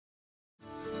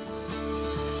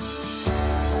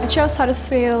I chose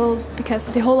Huddersfield because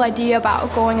the whole idea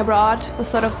about going abroad was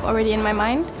sort of already in my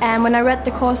mind. And when I read the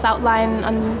course outline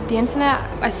on the internet,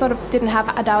 I sort of didn't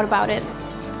have a doubt about it.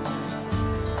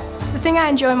 The thing I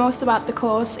enjoy most about the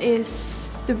course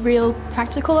is the real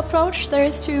practical approach there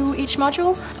is to each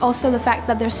module. Also the fact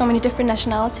that there's so many different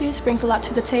nationalities brings a lot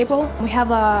to the table. We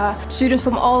have students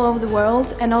from all over the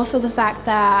world, and also the fact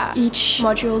that each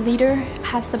module leader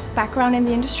has a background in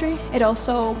the industry. It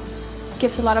also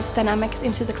gives a lot of dynamics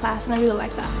into the class, and I really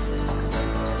like that.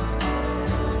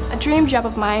 A dream job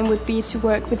of mine would be to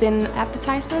work within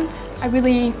advertisement. I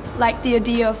really like the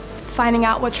idea of finding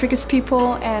out what triggers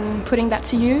people and putting that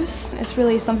to use. It's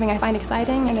really something I find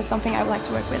exciting, and it's something I would like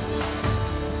to work with.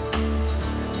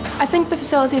 I think the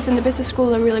facilities in the business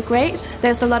school are really great.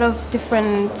 There's a lot of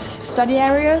different study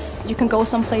areas. You can go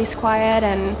someplace quiet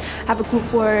and have a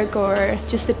group work, or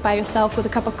just sit by yourself with a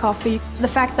cup of coffee. The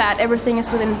fact that everything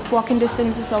is within walking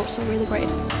distance is also really great.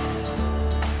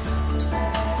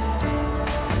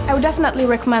 I would definitely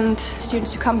recommend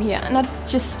students to come here, not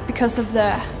just because of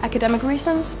the academic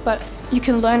reasons, but you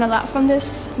can learn a lot from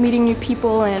this, meeting new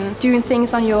people and doing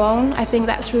things on your own. I think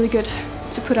that's really good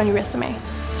to put on your resume.